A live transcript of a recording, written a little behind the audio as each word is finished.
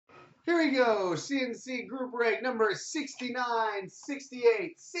Here we go. CNC group break number 69,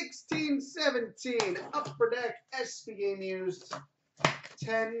 68, 16, 17. Upper Deck SP Game Used.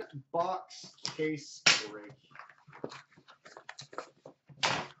 10 box case break.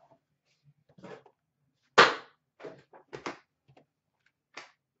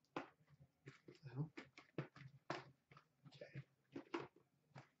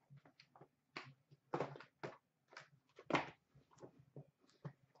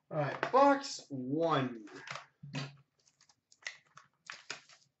 All right, box 1.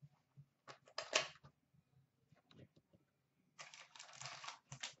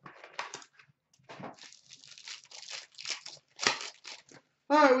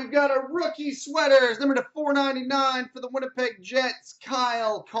 All right, we've got a rookie sweaters, number to 499 for the Winnipeg Jets,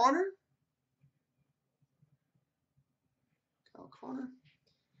 Kyle Connor.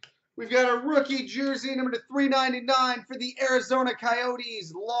 We've got a rookie jersey, number to 399 for the Arizona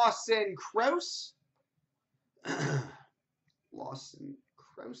Coyotes, Lawson Crouse. Lawson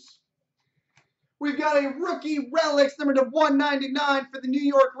Crouse. We've got a rookie relics, number to 199 for the New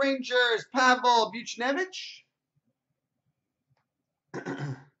York Rangers, Pavel Buchnevich.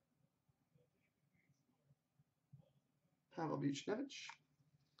 Pavel Buchnevich.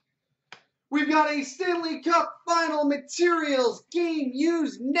 We've got a Stanley Cup Final Materials Game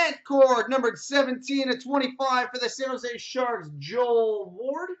Used Net Cord, numbered 17 of 25 for the San Jose Sharks, Joel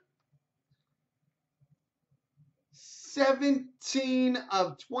Ward. 17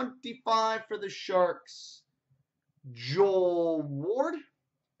 of 25 for the Sharks, Joel Ward.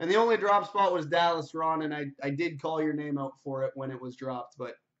 And the only drop spot was Dallas, Ron, and I did call your name out for it when it was dropped,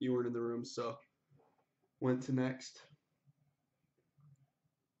 but you weren't in the room, so went to next.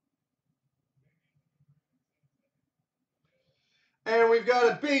 And we've got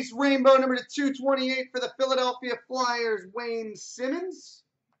a base rainbow number to 228 for the Philadelphia Flyers, Wayne Simmonds.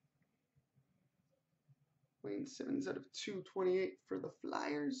 Wayne Simmonds out of 228 for the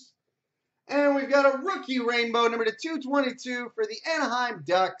Flyers. And we've got a rookie rainbow number to 222 for the Anaheim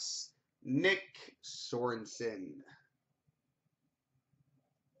Ducks, Nick Sorensen.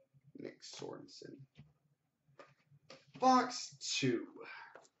 Nick Sorensen. Box 2.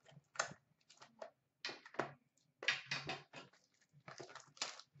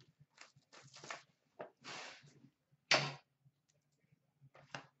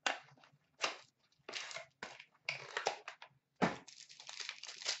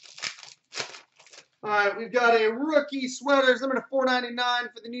 All right, we've got a rookie sweaters, number to 499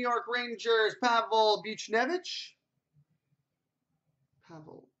 for the New York Rangers, Pavel Buchnevich.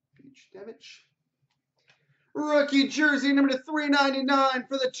 Pavel Buchnevich. Rookie jersey, number to 399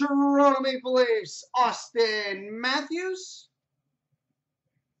 for the Toronto Maple Leafs, Austin Matthews.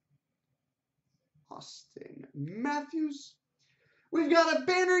 Austin Matthews. We've got a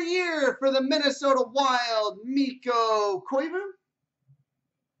banner year for the Minnesota Wild, Mikko Koivu.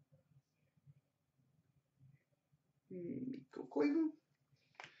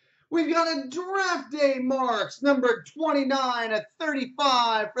 We've got a draft day marks, number 29 of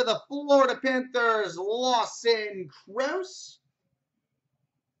 35 for the Florida Panthers, Lawson Crouse.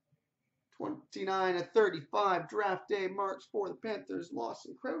 29 of 35 draft day marks for the Panthers,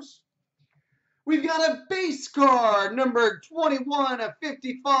 Lawson Crouse. We've got a base card, number 21 of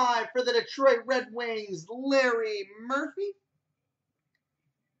 55 for the Detroit Red Wings, Larry Murphy.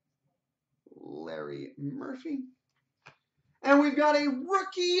 Larry Murphy. And we've got a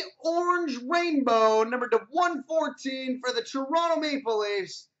rookie orange rainbow, number to 114 for the Toronto Maple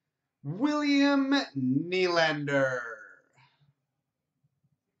Leafs, William Nylander.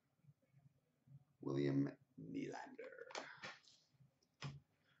 William Nylander.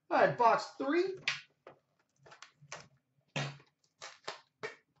 All right, box 3.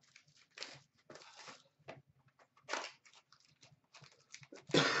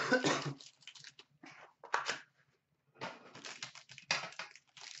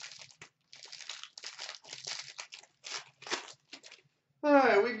 All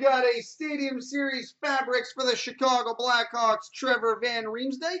right, we've got a Stadium Series Fabrics for the Chicago Blackhawks, Trevor Van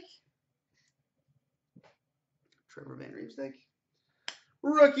Riemsdyk. Trevor Van Riemsdyk.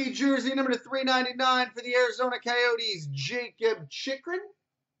 Rookie jersey number to 399 for the Arizona Coyotes, Jacob Chychrun.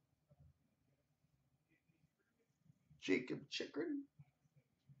 Jacob Chychrun.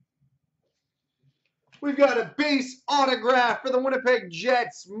 We've got a base autograph for the Winnipeg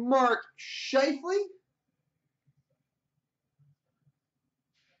Jets, Mark Scheifele.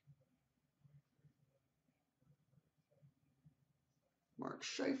 Mark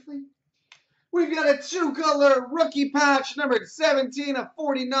Scheifele. We've got a 2-color rookie patch, numbered 17 of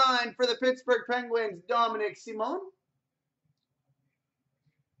 49 for the Pittsburgh Penguins, Dominic Simon.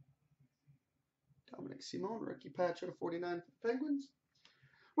 Rick Simone, rookie patch out of 49 for the Penguins.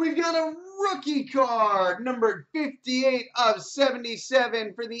 We've got a rookie card, numbered 58 of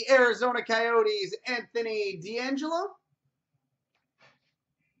 77 for the Arizona Coyotes, Anthony DeAngelo.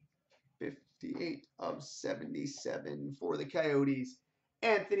 58 of 77 for the Coyotes,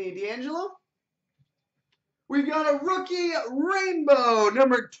 Anthony DeAngelo. We've got a rookie rainbow,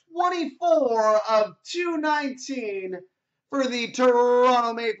 number 24 of 219 for the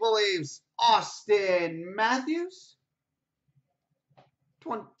Toronto Maple Leafs, Austin Matthews.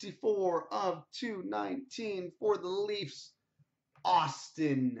 24 of 219 for the Leafs,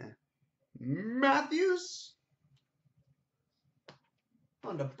 Austin Matthews.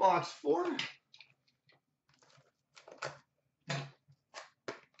 On to box 4.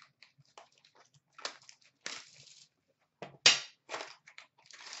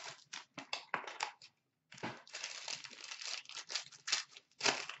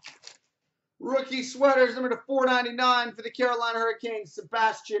 Rookie sweaters, number to 499 for the Carolina Hurricanes,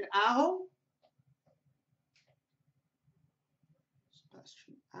 Sebastian Aho.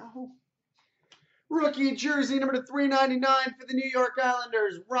 Rookie jersey, number to 399 for the New York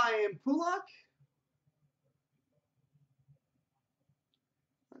Islanders, Ryan Pulock.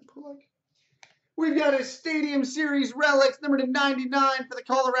 We've got a Stadium Series relics, number to 99 for the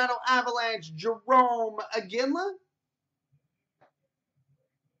Colorado Avalanche, Jerome Iginla.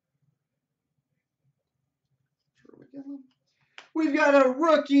 We've got a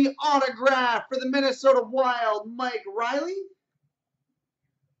rookie autograph for the Minnesota Wild, Mike Riley.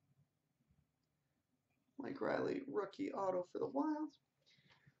 Mike Riley, rookie auto for the Wild.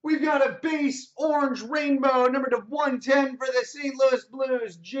 We've got a base orange rainbow, number to 110 for the St. Louis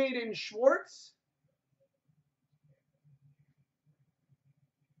Blues, Jaden Schwartz.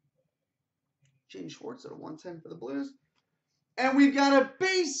 Jaden Schwartz at a 110 for the Blues. And we've got a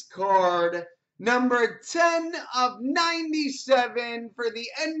base card, number 10 of 97 for the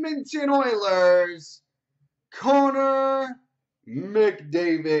Edmonton Oilers, Connor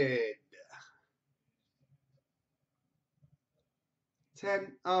McDavid.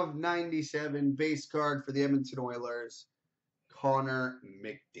 10 of 97 base card for the Edmonton Oilers, Connor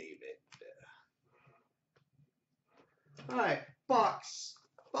McDavid. All right, box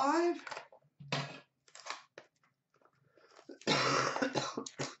 5.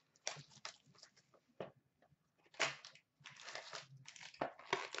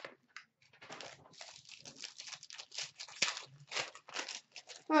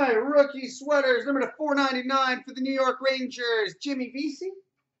 All right, rookie sweaters, number to 499 for the New York Rangers, Jimmy Vesey.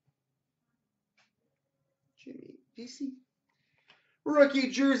 Rookie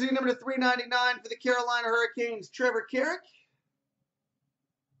jersey, number to 399 for the Carolina Hurricanes, Trevor Carrick.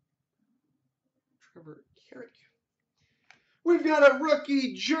 We've got a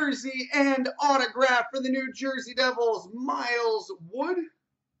rookie jersey and autograph for the New Jersey Devils, Miles Wood.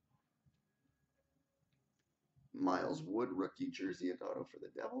 Miles Wood, rookie jersey and auto for the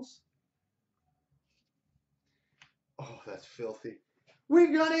Devils. Oh, that's filthy.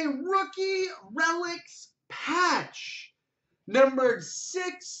 We've got a rookie relics patch, numbered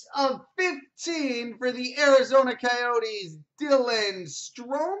 6 of 15 for the Arizona Coyotes, Dylan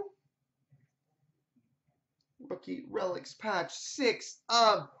Strome. Rookie relics patch, 6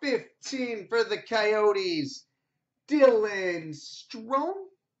 of 15 for the Coyotes, Dylan Strome.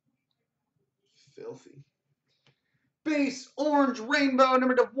 Filthy. Base orange rainbow,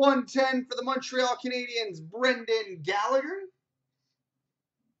 number to 110 for the Montreal Canadiens, Brendan Gallagher.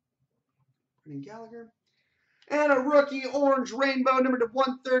 And a rookie orange rainbow, number to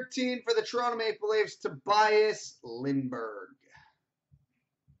 113 for the Toronto Maple Leafs, Tobias Lindberg.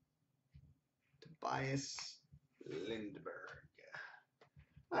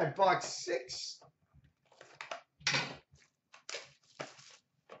 All right, box 6.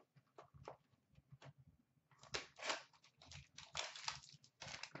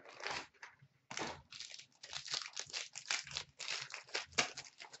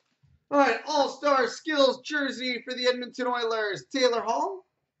 All right, All-Star Skills jersey for the Edmonton Oilers, Taylor Hall.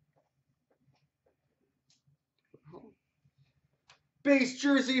 Base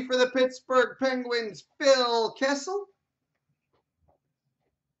jersey for the Pittsburgh Penguins, Phil Kessel.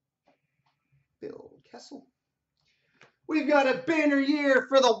 We've got a banner year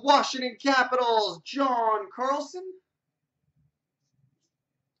for the Washington Capitals, John Carlson.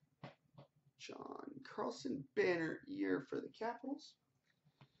 Banner year for the Capitals.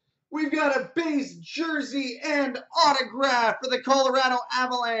 We've got a base jersey and autograph for the Colorado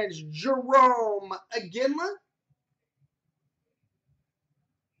Avalanche, Jerome Iginla.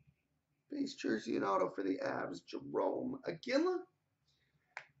 Base jersey and auto for the Avs, Jerome Iginla.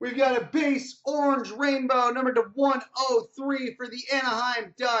 We've got a base orange rainbow, number to 103 for the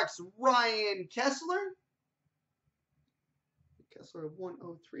Anaheim Ducks, Ryan Kessler. Kessler of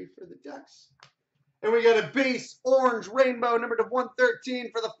 103 for the Ducks. And we got a base orange rainbow, number to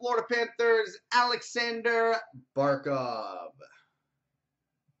 113 for the Florida Panthers, Alexander Barkov.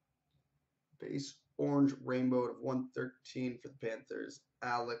 Base orange rainbow of 113 for the Panthers,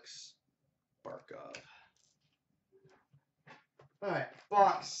 Alex Barkov. All right,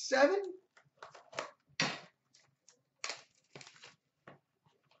 box 7.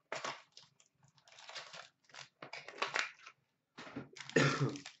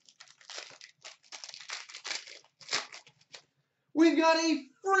 We've got a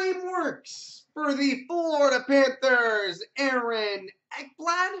Frameworks for the Florida Panthers, Aaron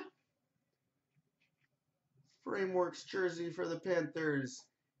Ekblad. Frameworks jersey for the Panthers,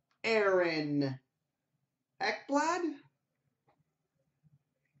 Aaron Ekblad.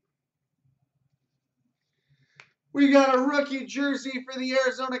 We got a rookie jersey for the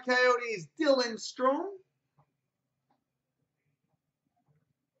Arizona Coyotes, Dylan Strome.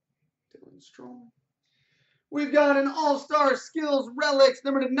 We've got an All-Star Skills Relics,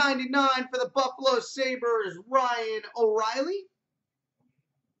 number to 99 for the Buffalo Sabres, Ryan O'Reilly.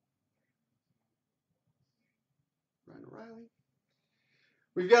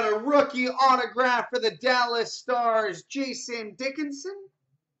 We've got a rookie autograph for the Dallas Stars, Jason Dickinson.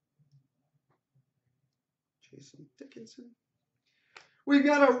 We've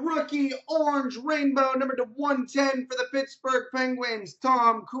got a rookie orange rainbow, number to 110 for the Pittsburgh Penguins,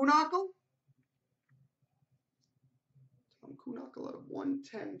 Tom Kuhnhackl. Out of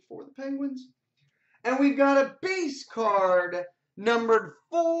 110 for the Penguins. And we've got a base card, numbered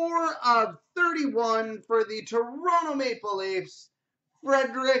 4 of 31 for the Toronto Maple Leafs,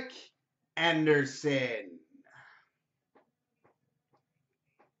 Frederik Andersen.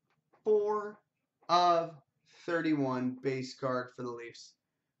 4 of 31 base card for the Leafs,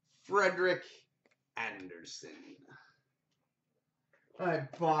 Frederik Andersen. All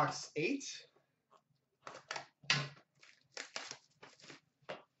right, box 8.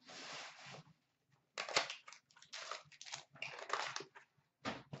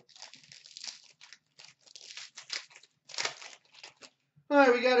 All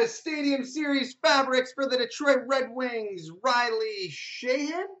right, we got a Stadium Series Fabrics for the Detroit Red Wings, Riley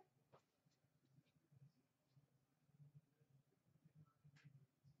Sheahan.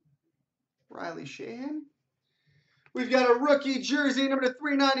 We've got a rookie jersey, number to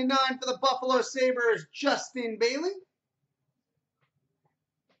 399 for the Buffalo Sabres, Justin Bailey.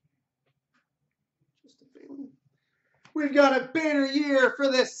 We've got a banner year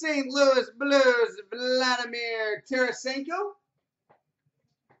for the St. Louis Blues, Vladimir Tarasenko.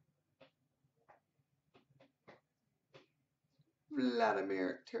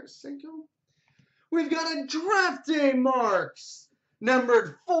 We've got a draft day marks,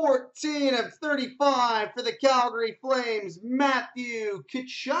 numbered 14 of 35 for the Calgary Flames, Matthew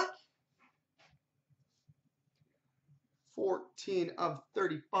Tkachuk. 14 of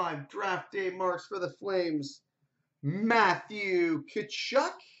 35 draft day marks for the Flames, Matthew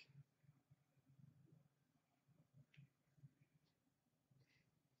Tkachuk.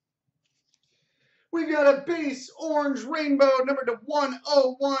 We've got a base orange rainbow, number to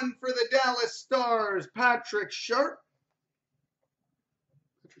 101 for the Dallas Stars, Patrick Sharp.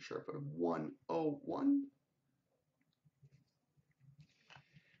 Out of 101.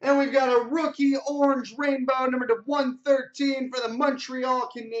 And we've got a rookie orange rainbow, number to 113 for the Montreal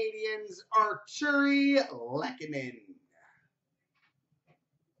Canadiens, Arturi Lehkonen.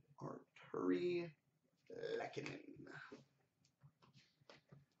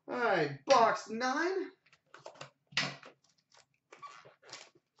 All right, box 9.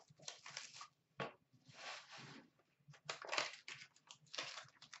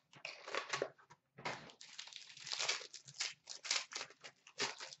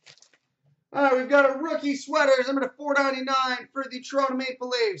 All right, we've got a rookie sweaters, number to 499 for the Toronto Maple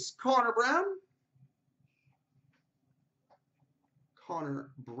Leafs, Connor Brown.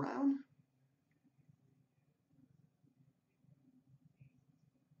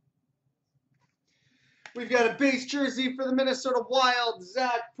 We've got a base jersey for the Minnesota Wild,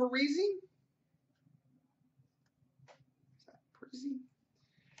 Zach Parise.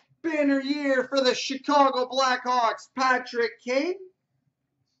 Banner year for the Chicago Blackhawks, Patrick Kane.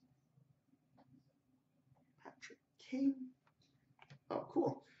 Oh,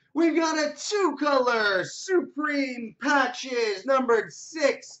 cool. We've got a 2-color Supreme Patches, numbered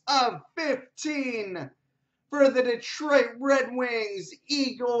 6 of 15 for the Detroit Red Wings,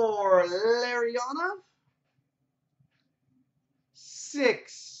 Igor Larionov.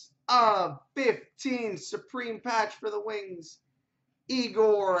 6 /15 Supreme Patch for the Wings,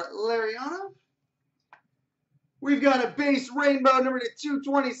 Igor Larionov. We've got a base rainbow number to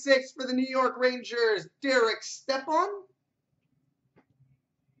 226 for the New York Rangers, Derek Stepan.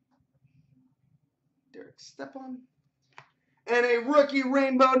 And a rookie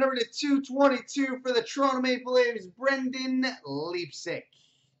rainbow number to 222 for the Toronto Maple Leafs, Brendan Leipsic.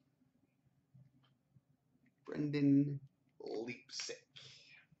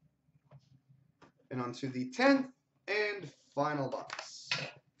 And on to the 10th and final box.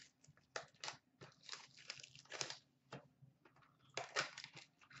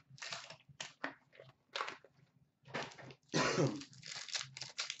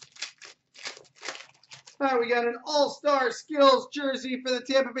 All right, we got an All-Star Skills jersey for the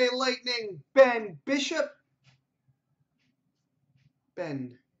Tampa Bay Lightning, Ben Bishop.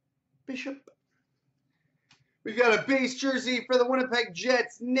 We've got a base jersey for the Winnipeg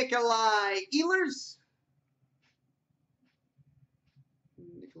Jets, Nikolai Ehlers.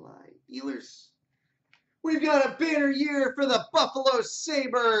 We've got a banner year for the Buffalo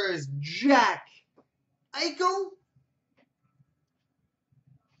Sabres, Jack Eichel.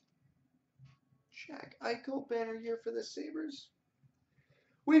 Banner year for the Sabres.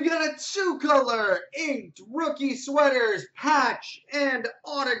 We've got a 2-color inked rookie sweaters, patch and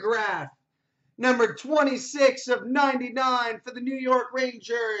autograph. Number 26 of 99 for the New York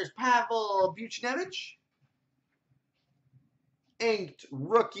Rangers, Pavel Buchnevich. Inked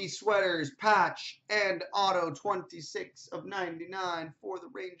rookie sweaters, patch and auto, 26 of 99 for the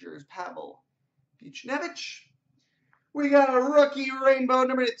Rangers, Pavel Buchnevich. We got a rookie rainbow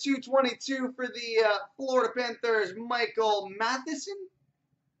number 222 for the Florida Panthers, Michael Matheson.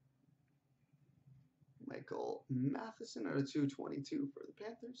 Out of 222 for the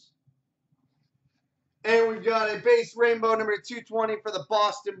Panthers. And we've got a base rainbow number 220 for the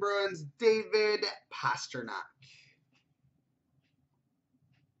Boston Bruins, David Pastrnak.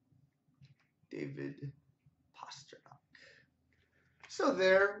 So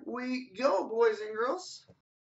there we go, boys and girls.